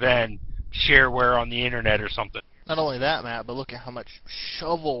other than shareware on the internet or something. Not only that, Matt, but look at how much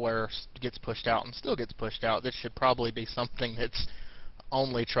shovelware gets pushed out and still gets pushed out. This should probably be something that's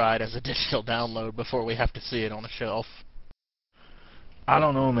only tried as a digital download before we have to see it on a shelf. I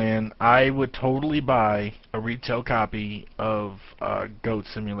don't know, man. I would totally buy a retail copy of Goat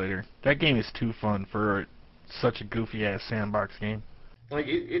Simulator. That game is too fun for such a goofy-ass sandbox game. Like,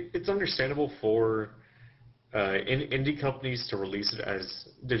 it's understandable for indie companies to release it as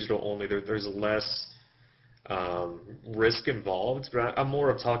digital only. There's less risk involved, but I'm more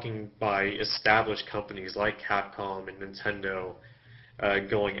of talking by established companies like Capcom and Nintendo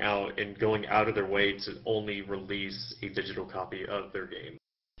going out of their way to only release a digital copy of their game.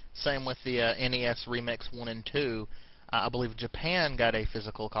 Same with the NES Remix 1 and 2. I believe Japan got a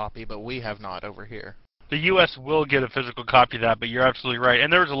physical copy, but we have not over here. The U.S. will get a physical copy of that, but you're absolutely right.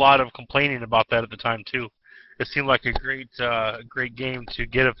 And there was a lot of complaining about that at the time, too. It seemed like a great game to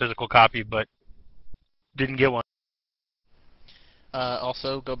get a physical copy, but didn't get one.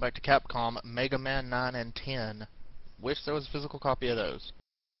 Also, go back to Capcom, Mega Man 9 and 10. Wish there was a physical copy of those.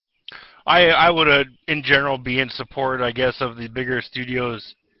 I would, in general, be in support, I guess, of the bigger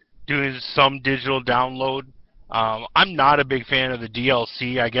studios doing some digital download. I'm not a big fan of the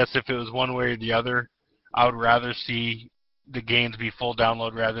DLC. I guess if it was one way or the other, I would rather see the games be full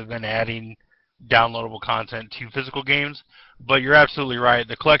download rather than adding downloadable content to physical games. But you're absolutely right.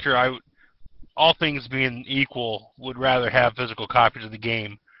 The collector, all things being equal, would rather have physical copies of the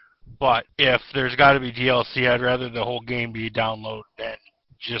game. But if there's got to be DLC, I'd rather the whole game be download than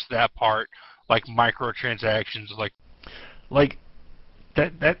just that part, like microtransactions, Like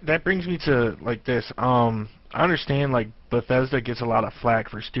that brings me to like this. I understand like Bethesda gets a lot of flack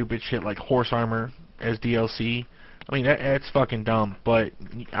for stupid shit like horse armor as DLC. I mean that's fucking dumb, but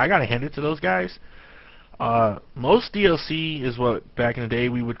I gotta hand it to those guys. Most DLC is what back in the day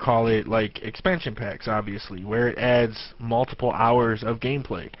we would call it like expansion packs, obviously, where it adds multiple hours of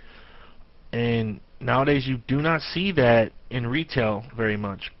gameplay. And nowadays you do not see that in retail very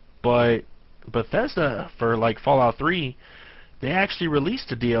much. But Bethesda, for like Fallout 3, they actually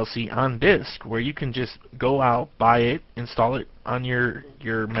released a DLC on disc where you can just go out, buy it, install it on your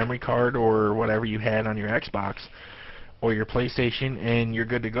memory card or whatever you had on your Xbox or your PlayStation, and you're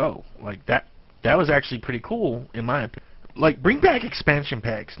good to go. Like that was actually pretty cool in my opinion. Like, bring back expansion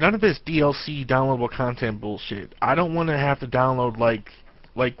packs. None of this DLC downloadable content bullshit. I don't want to have to download like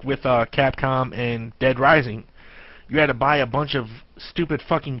with Capcom and Dead Rising. You had to buy a bunch of stupid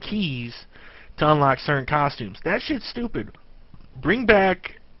fucking keys to unlock certain costumes. That shit's stupid. Bring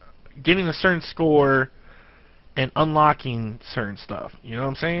back getting a certain score and unlocking certain stuff. You know what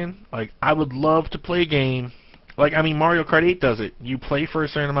I'm saying? Like, I would love to play a game. Like, I mean, Mario Kart 8 does it. You play for a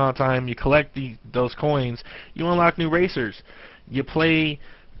certain amount of time, you collect those coins, you unlock new racers. You play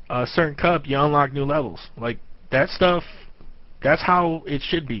a certain cup, you unlock new levels. Like, that stuff, that's how it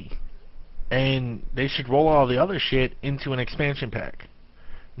should be. And they should roll all the other shit into an expansion pack,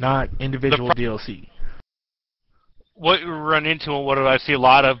 not individual DLC. What we run into and what I see a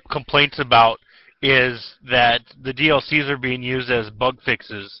lot of complaints about is that the DLCs are being used as bug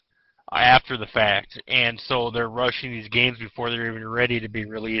fixes after the fact, and so they're rushing these games before they're even ready to be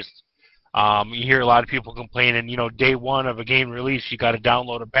released. You hear a lot of people complaining, you know, day one of a game release, you got to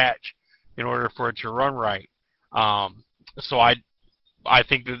download a patch in order for it to run right. So I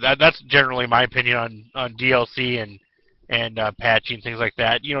think that's generally my opinion on DLC and patching, things like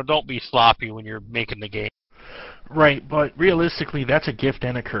that. You know, don't be sloppy when you're making the game. Right, but realistically, that's a gift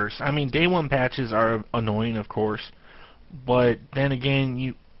and a curse. I mean, day one patches are annoying, of course, but then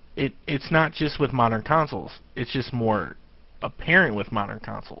again, it's not just with modern consoles. It's just more apparent with modern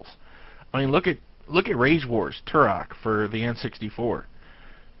consoles. I mean, look at Rage Wars Turok for the N64.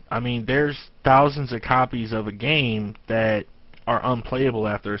 I mean, there's thousands of copies of a game that are unplayable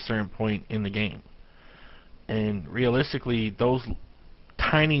after a certain point in the game. And realistically, those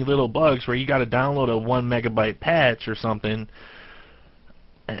tiny little bugs where you got to download a 1 megabyte patch or something,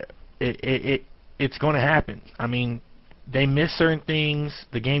 it's going to happen. I mean, they miss certain things,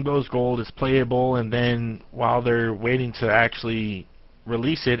 the game goes gold, it's playable, and then while they're waiting to actually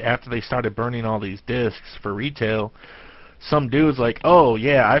release it after they started burning all these discs for retail, some dude's like, oh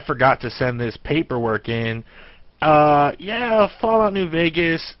yeah, I forgot to send this paperwork in. Yeah, Fallout New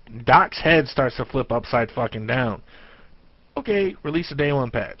Vegas, Doc's head starts to flip upside fucking down. Okay, release a day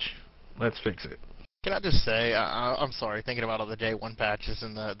one patch. Let's fix it. Can I just say, I'm sorry, thinking about all the day one patches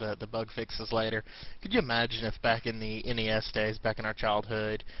and the bug fixes later. Could you imagine if back in the NES days, back in our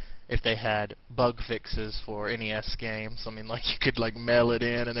childhood, if they had bug fixes for NES games? I mean, like you could like mail it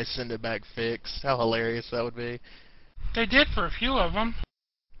in and they send it back fixed. How hilarious that would be. They did for a few of them.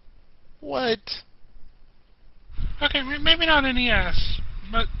 What? Okay, maybe not NES,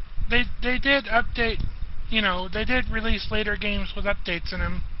 but they did update. You know, they did release later games with updates in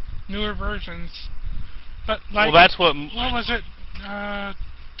them, newer versions. But like, well, that's what was it?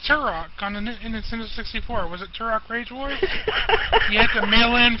 Turok on the Nintendo 64. Was it Turok Rage Wars? You had to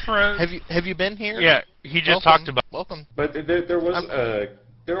mail in for a. Have you been here? Yeah, he just talked about. Welcome. But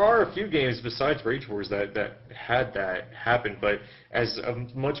there are a few games besides Rage Wars that had that happen, but as a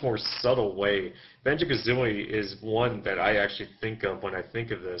much more subtle way. Banjo-Kazooie is one that I actually think of when I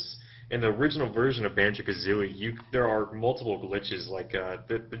think of this. In the original version of Banjo-Kazooie, there are multiple glitches, like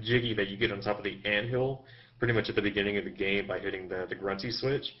the jiggy that you get on top of the anthill, pretty much at the beginning of the game by hitting the grunty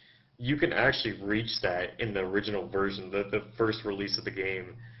switch. You can actually reach that in the original version, the first release of the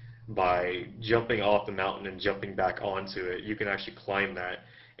game, by jumping off the mountain and jumping back onto it. You can actually climb that,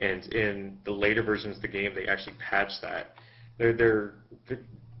 and in the later versions of the game, they actually patch that.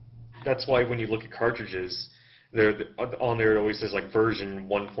 That's why when you look at cartridges, on there it always says like version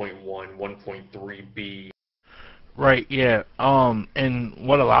 1.1, 1.3b. Right, yeah. And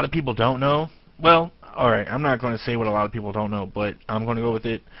what a lot of people don't know, well, alright, I'm not going to say what a lot of people don't know, but I'm going to go with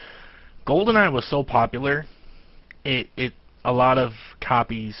it. GoldenEye was so popular, a lot of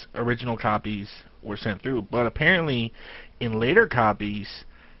copies, original copies, were sent through. But apparently, in later copies,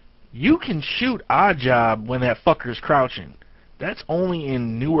 you can shoot Oddjob when that fucker's crouching. That's only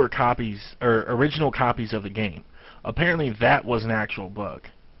in newer copies, or original copies of the game. Apparently that was an actual bug.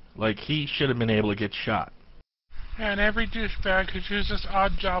 Like, he should have been able to get shot. And every douchebag who chooses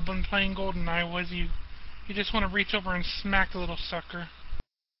Odd Job when playing GoldenEye was you just want to reach over and smack the little sucker.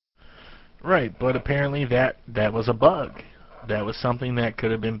 Right, but apparently that was a bug. That was something that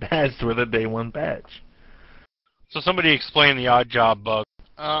could have been patched with a day one patch. So somebody explain the odd job bug.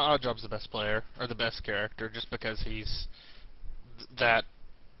 Oddjob's the best player, or the best character, just because he's that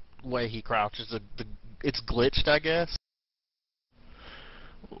way he crouches. It's glitched, I guess.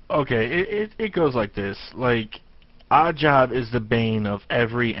 Okay, it goes like this. Like, Oddjob is the bane of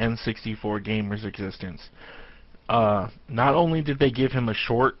every N64 gamer's existence. Not only did they give him a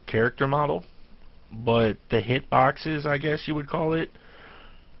short character model, but the hitboxes, I guess you would call it,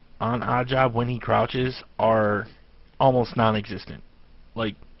 on Oddjob when he crouches are almost non-existent.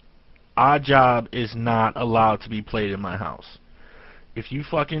 Like, Oddjob is not allowed to be played in my house. If you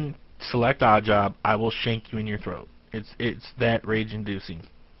fucking select Oddjob, I will shank you in your throat. It's that rage-inducing.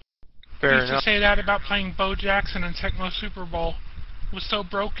 Fair I used enough. to say that about playing Bo Jackson in Tecmo Super Bowl. It was so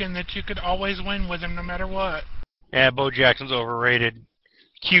broken that you could always win with him no matter what. Yeah, Bo Jackson's overrated.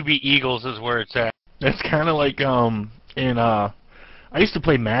 QB Eagles is where it's at. That's kind of like I used to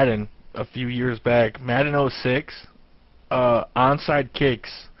play Madden a few years back. Madden 06, onside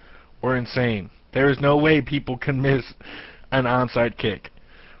kicks were insane. There is no way people can miss an onside kick.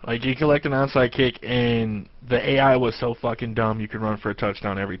 Like, you collect an onside kick and the AI was so fucking dumb you could run for a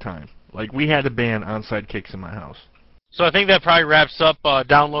touchdown every time. Like, we had to ban onside kicks in my house. So I think that probably wraps up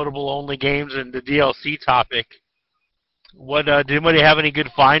downloadable only games and the DLC topic. What did anybody have any good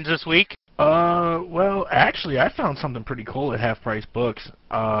finds this week? Well, actually, I found something pretty cool at half-price books.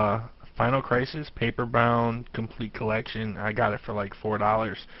 Final Crisis, paper-bound, complete collection. I got it for like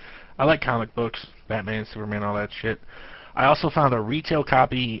 $4. I like comic books, Batman, Superman, all that shit. I also found a retail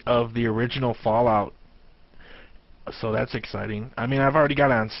copy of the original Fallout, so that's exciting. I mean, I've already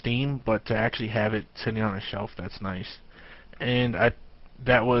got it on Steam, but to actually have it sitting on a shelf, that's nice. And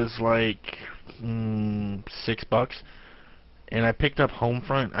that was like $6. And I picked up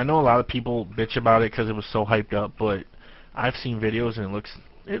Homefront. I know a lot of people bitch about it because it was so hyped up, but I've seen videos and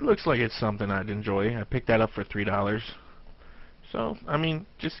it looks like it's something I'd enjoy. I picked that up for $3. So, I mean,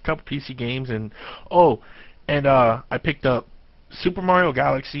 just a couple PC games. And I picked up Super Mario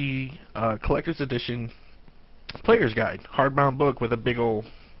Galaxy Collector's Edition Player's Guide, hardbound book with a big old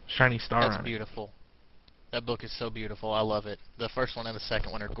shiny star on it. That's beautiful. That book is so beautiful. I love it. The first one and the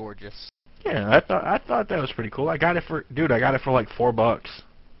second one are gorgeous. Yeah, I thought that was pretty cool. I got it for like $4.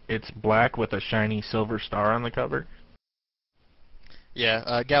 It's black with a shiny silver star on the cover.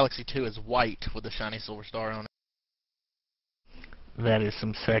 Yeah, Galaxy 2 is white with a shiny silver star on it. That is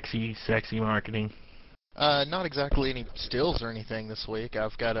some sexy, sexy marketing. Not exactly any steals or anything this week.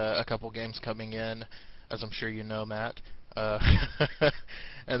 I've got a couple games coming in, as I'm sure you know, Matt. And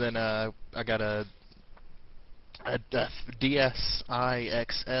then I got a DSi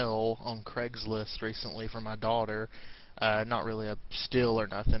XL on Craigslist recently for my daughter. Not really a steal or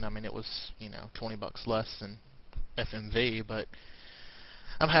nothing. I mean, it was, $20 less than FMV, but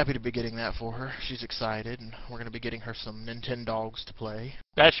I'm happy to be getting that for her. She's excited, and we're going to be getting her some Nintendogs to play.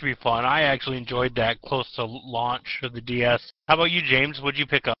 That should be fun. I actually enjoyed that close to launch of the DS. How about you, James? What'd you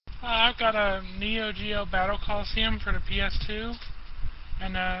pick up? I've got a Neo Geo Battle Coliseum for the PS2,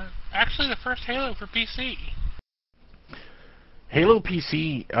 and actually the first Halo for PC. Halo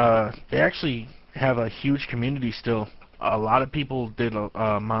PC, they actually have a huge community still. A lot of people did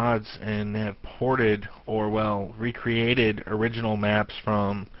mods and have ported or, recreated original maps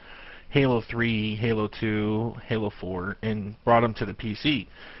from Halo 3, Halo 2, Halo 4, and brought them to the PC.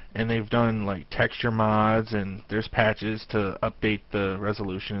 And they've done like texture mods, and there's patches to update the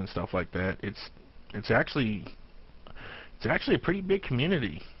resolution and stuff like that. It's actually a pretty big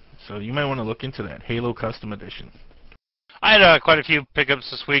community, so you might want to look into that. Halo Custom Edition. I had quite a few pickups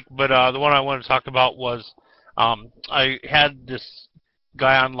this week, but the one I wanted to talk about was I had this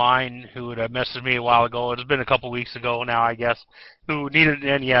guy online who had messaged me a while ago. It's been a couple weeks ago now, I guess, who needed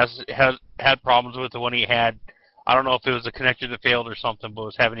an NES, had problems with the one he had. I don't know if it was a connector that failed or something, but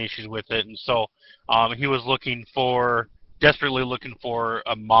was having issues with it. And so he was desperately looking for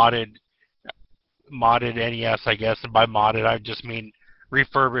a modded NES, I guess. And by modded, I just mean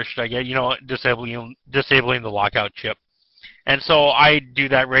refurbished, I guess, disabling the lockout chip. And so I do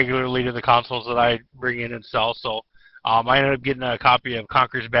that regularly to the consoles that I bring in and sell. So I ended up getting a copy of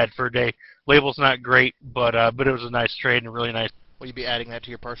Conker's Bad Fur Day. Label's not great, but it was a nice trade and really nice. Will you be adding that to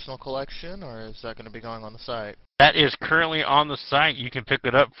your personal collection, or is that going to be going on the site? That is currently on the site. You can pick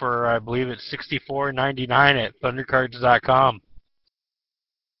it up for, I believe it's $64.99 at thundercards.com.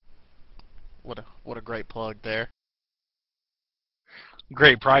 What a great plug there.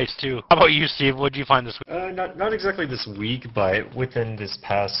 Great price too. How about you, Steve? What'd you find this week? Not exactly this week, but within this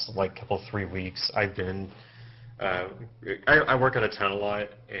past like couple 3 weeks, I've been. I work out of town a lot,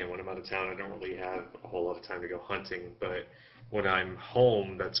 and when I'm out of town, I don't really have a whole lot of time to go hunting. But when I'm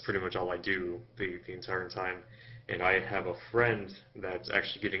home, that's pretty much all I do the entire time. And I have a friend that's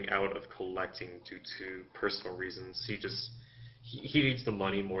actually getting out of collecting due to personal reasons. He needs the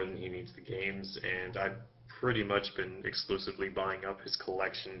money more than he needs the games, and I've pretty much been exclusively buying up his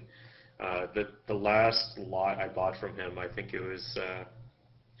collection. The last lot I bought from him, I think it was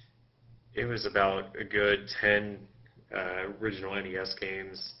about a good 10 original NES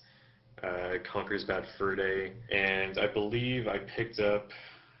games, Conker's Bad Fur Day, and I believe I picked up,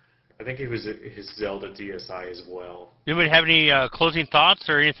 I think it was his Zelda DSi as well. Anybody have any closing thoughts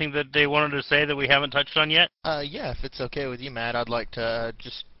or anything that they wanted to say that we haven't touched on yet? Yeah, if it's okay with you, Matt, I'd like to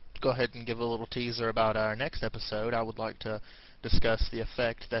just go ahead and give a little teaser about our next episode. I would like to discuss the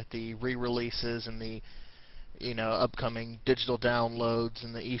effect that the re-releases and the upcoming digital downloads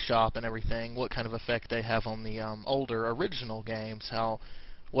and the eShop and everything, what kind of effect they have on the older original games,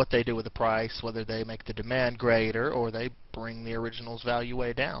 what they do with the price, whether they make the demand greater or they bring the original's value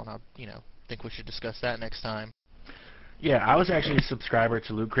way down. I think we should discuss that next time. Yeah, I was actually a subscriber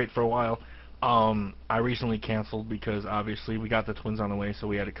to Loot Crate for a while. I recently canceled because obviously we got the twins on the way, so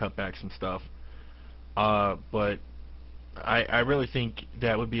we had to cut back some stuff. But I really think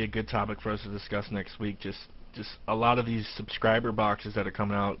that would be a good topic for us to discuss next week. Just a lot of these subscriber boxes that are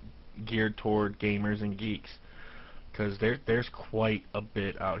coming out geared toward gamers and geeks, because there's quite a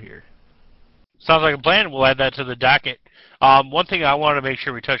bit out here. Sounds like a plan. We'll add that to the docket. One thing I wanted to make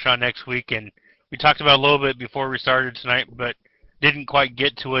sure we touch on next week, and we talked about a little bit before we started tonight, but didn't quite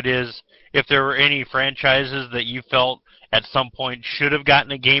get to it, is if there were any franchises that you felt at some point should have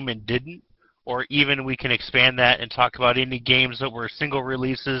gotten a game and didn't, or even we can expand that and talk about any games that were single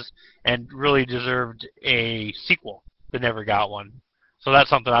releases and really deserved a sequel that never got one. So that's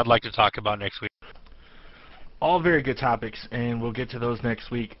something I'd like to talk about next week. All very good topics, and we'll get to those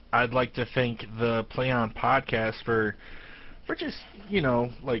next week. I'd like to thank the Play On podcast for just,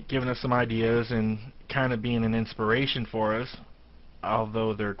 like giving us some ideas and kind of being an inspiration for us,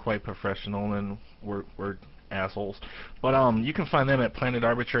 although they're quite professional and we're assholes. But you can find them at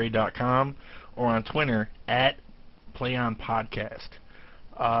planetarbitrary.com or on Twitter at PlayOnPodcast.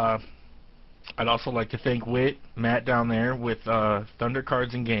 I'd also like to thank Matt down there with Thunder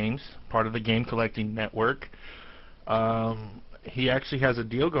Cards and Games, part of the Game Collecting Network. He actually has a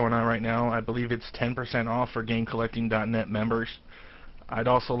deal going on right now. I believe it's 10% off for GameCollecting.net members. I'd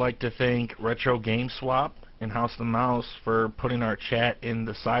also like to thank retrogameswap and House the Mouse for putting our chat in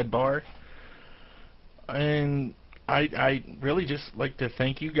the sidebar. And I really just like to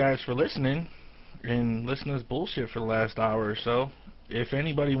thank you guys for listening and listening to this bullshit for the last hour or so. If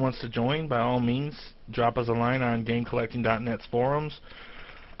anybody wants to join, by all means, drop us a line on GameCollecting.net's forums.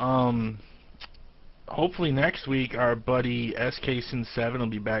 Hopefully next week our buddy SK7 will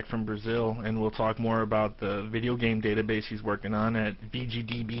be back from Brazil, and we'll talk more about the video game database he's working on at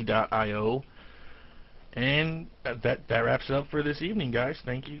vgdb.io. And that wraps it up for this evening, guys.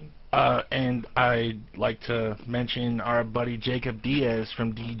 Thank you. And I'd like to mention our buddy Jacob Diaz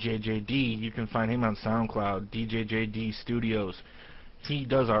from DJJD. You can find him on SoundCloud, DJJD Studios. He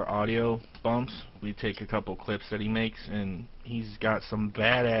does our audio bumps. We take a couple clips that he makes, and he's got some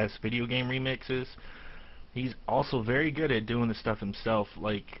badass video game remixes. He's also very good at doing the stuff himself,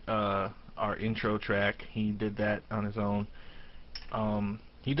 like our intro track. He did that on his own.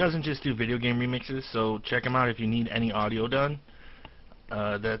 He doesn't just do video game remixes, so check him out if you need any audio done.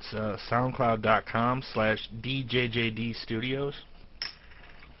 That's soundcloud.com/DJJDstudios.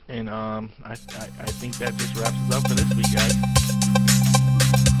 And I think that just wraps us up for this week, guys.